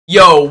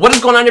Yo, what is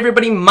going on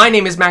everybody? My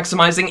name is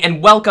Maximizing and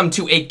welcome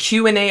to a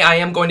Q&A I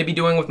am going to be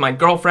doing with my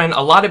girlfriend.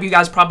 A lot of you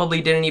guys probably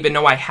didn't even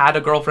know I had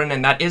a girlfriend,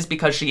 and that is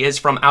because she is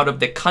from out of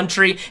the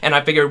country, and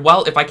I figured,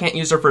 well, if I can't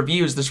use her for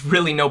views, there's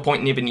really no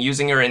point in even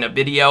using her in a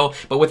video.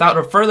 But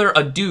without further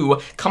ado,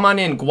 come on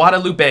in,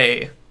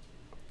 Guadalupe.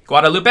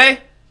 Guadalupe?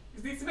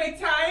 Is this my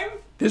time?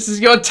 This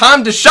is your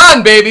time to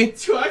shine, baby!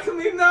 Do I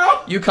come in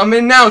now? You come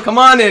in now, come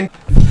on in.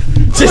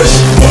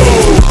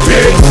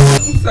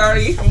 I'm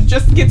sorry, I'm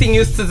just getting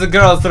used to the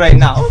girls right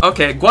now.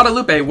 Okay,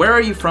 Guadalupe, where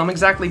are you from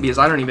exactly? Because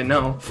I don't even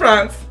know.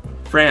 France.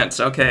 France,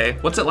 okay.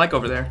 What's it like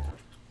over there?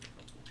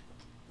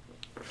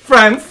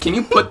 France. Can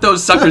you put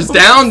those suckers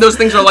down? Those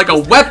things are like a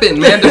weapon,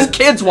 man. There's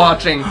kids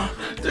watching.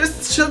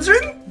 There's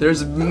children?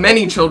 There's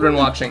many children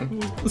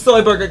watching.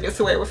 Soy Burger gets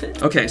away with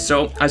it. Okay,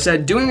 so I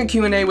said doing a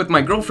Q&A with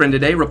my girlfriend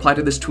today. Reply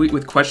to this tweet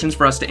with questions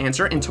for us to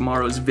answer in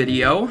tomorrow's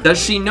video.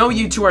 Does she know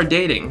you two are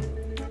dating?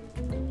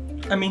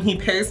 I mean, he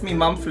pays me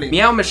monthly.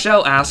 Meow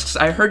Michelle asks,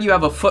 I heard you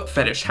have a foot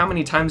fetish. How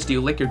many times do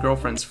you lick your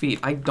girlfriend's feet?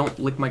 I don't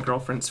lick my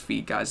girlfriend's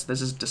feet, guys. This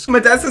is disgusting. My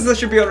dad says I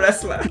should be a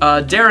wrestler.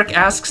 Derek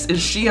asks,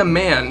 is she a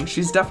man?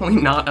 She's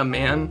definitely not a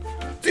man.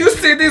 Do you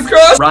see these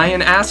girls?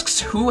 Ryan asks,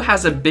 who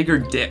has a bigger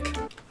dick?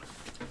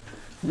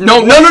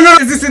 No.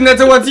 Is this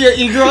another one to your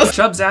e-girls?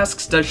 Chubbs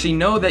asks, does she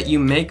know that you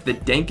make the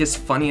dankest,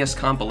 funniest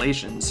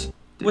compilations?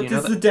 What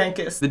is the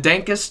dankest? The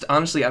dankest?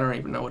 Honestly, I don't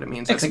even know what it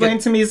means. Explain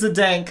to me the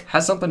dank.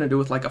 Has something to do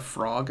with like a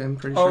frog, I'm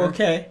pretty sure. Oh,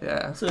 okay.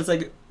 Yeah. So it's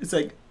like,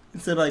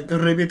 instead of like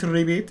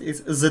ribbit,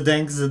 it's the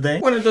dank.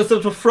 One of those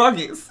little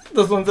froggies.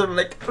 Those ones that are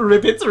like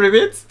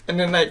ribbit, and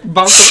then like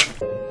bounce.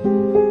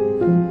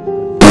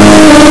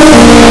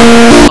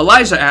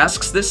 Elijah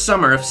asks, this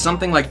summer, if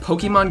something like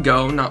Pokemon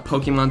Go, not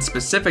Pokemon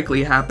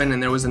specifically, happened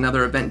and there was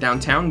another event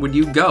downtown, would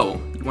you go?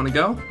 You wanna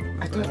go?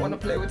 I don't wanna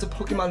play with the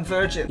Pokemon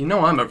virgin. You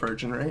know I'm a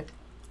virgin, right?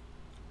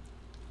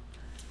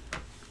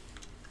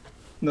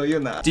 No,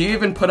 you're not. Do you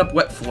even put up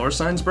wet floor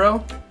signs,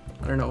 bro?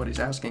 I don't know what he's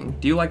asking.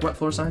 Do you like wet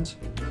floor signs?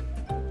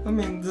 I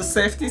mean, the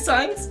safety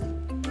signs?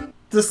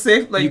 The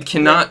safe, like... You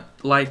cannot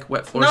like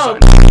wet floor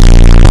signs.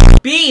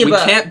 Bieber! We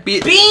can't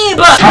be-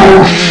 Bieber!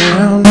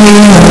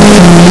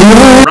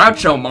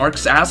 Groucho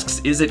Marx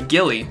asks, is it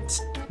Gilly? It's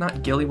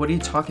not Gilly, what are you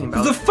talking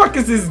about? Who the fuck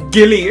is this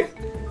Gilly?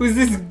 Who's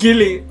this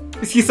Gilly?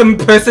 Is he some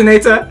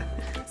impersonator?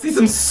 Is he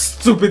some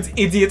stupid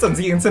idiot on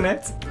the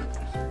internet?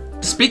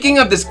 Speaking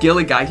of this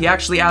Gilly guy, he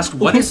actually asked,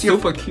 what is your-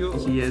 super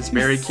cute. He is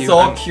very cute.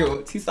 So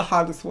cute. He's the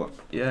hardest one.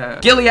 Yeah.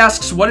 Gilly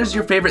asks, what is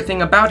your favorite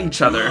thing about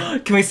each other?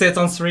 Can we say it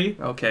on 3?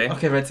 Okay.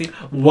 Okay, ready?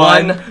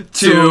 1,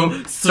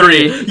 2,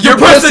 3. Your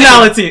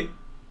personality!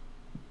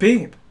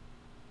 Babe.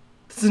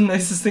 That's the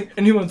nicest thing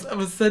anyone's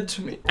ever said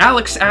to me.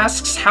 Alex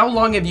asks, how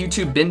long have you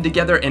two been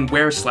together and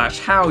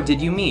where/how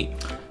did you meet?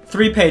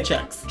 3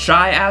 paychecks.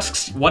 Chai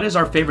asks, what is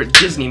our favorite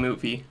Disney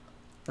movie?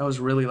 That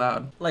was really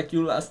loud. Like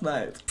you last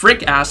night.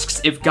 Frick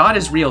asks, if God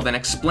is real, then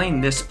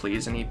explain this,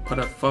 please. And he put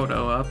a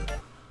photo up.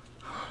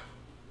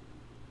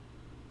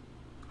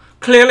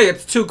 Clearly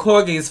it's 2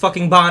 corgis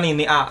fucking Bonnie in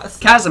the ass.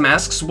 Chasm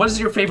asks, what is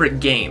your favorite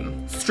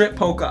game? Strip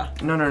poker.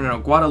 No.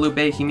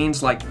 Guadalupe, he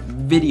means like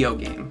video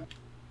game.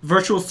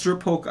 Virtual strip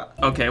poker.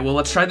 Okay, well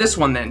let's try this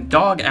one then.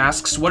 Dog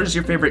asks, what is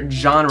your favorite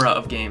genre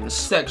of games?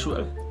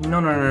 Sexual.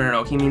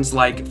 No. He means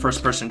like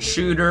first-person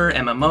shooter,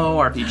 MMO,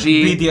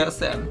 RPG.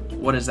 BDSM.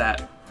 What is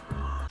that?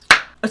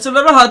 It's a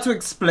little hard to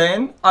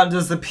explain under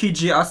the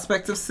PG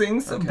aspect of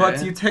things, Okay.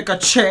 but you take a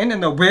chain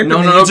and a whip No,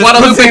 and then you just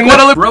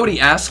Guadalupe. Brody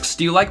asks,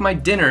 do you like my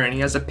dinner? And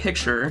he has a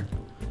picture.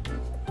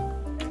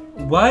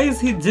 Why is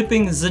he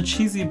dipping the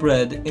cheesy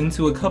bread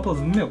into a cup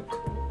of milk?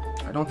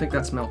 I don't think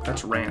that's milk,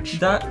 that's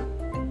ranch.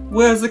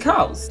 Where's the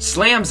cows?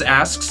 Slams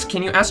asks,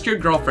 can you ask your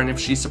girlfriend if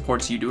she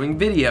supports you doing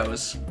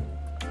videos?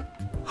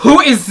 Who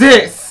is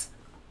this?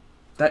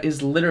 That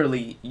is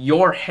literally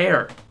your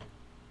hair.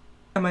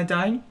 Am I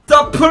dying?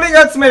 Stop pulling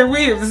out my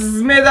weave! This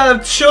is made out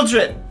of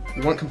children!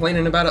 You weren't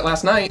complaining about it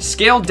last night.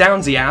 Scale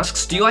Downsy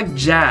asks, do you like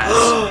jazz?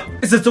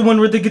 Is it the one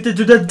where they get to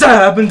do the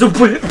dab and the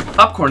whip?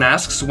 Popcorn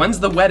asks, when's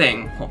the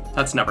wedding? Well,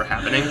 that's never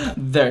happening.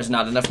 There's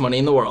not enough money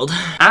in the world.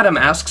 Adam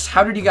asks,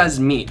 how did you guys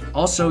meet?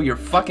 Also, you're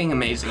fucking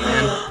amazing,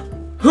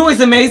 man. Who is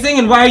amazing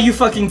and why are you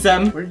fucking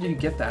them? Where did you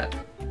get that?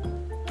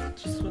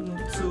 Just wanted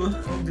to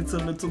get a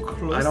little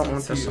closer. I don't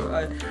want this you.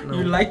 one. No.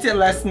 You liked it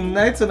last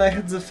night when I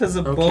had the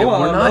feather boa. Okay,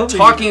 we're not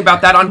talking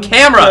about that on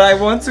camera. But I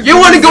want to. You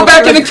want to go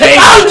back in the cave?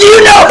 How do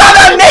you know how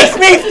that makes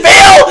me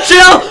feel?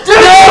 Chill.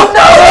 No.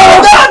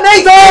 That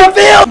makes me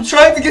feel. I'm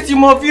trying to get you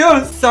more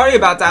views. Sorry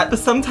about that. But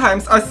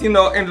sometimes us, in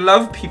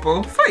love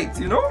people fight.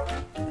 It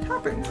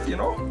happens.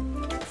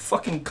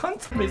 Fucking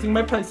cunt. Raising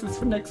my prices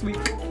for next week.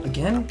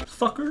 Again?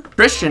 Fucker.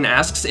 Christian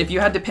asks, if you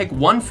had to pick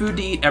one food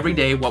to eat every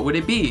day, what would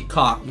it be?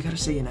 Cock. You gotta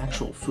say an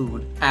actual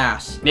food.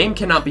 Ass. Name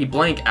cannot be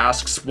blank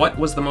asks, what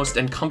was the most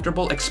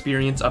uncomfortable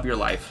experience of your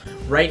life?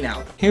 Right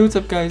now. Hey, what's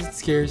up guys? It's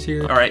Scares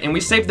here. Alright, and we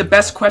saved the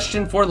best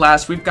question for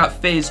last. We've got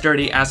FaZe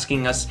Dirty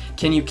asking us,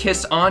 can you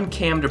kiss on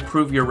cam to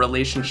prove your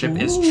relationship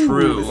is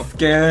true?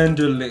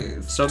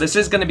 Scandalous. So this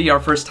is gonna be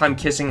our first time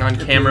kissing on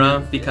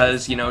camera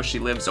because, she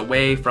lives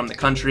away from the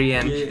country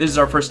and this is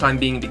our first time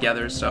being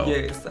together, so.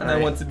 Yes, and I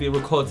want to be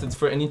recorded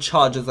for any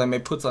charges I may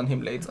put on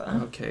him later.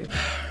 Okay.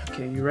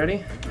 Okay, you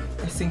ready?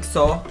 I think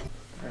so.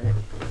 Alright.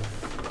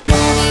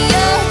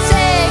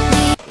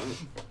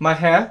 My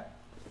hair?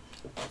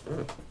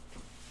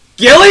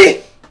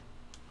 Gilly?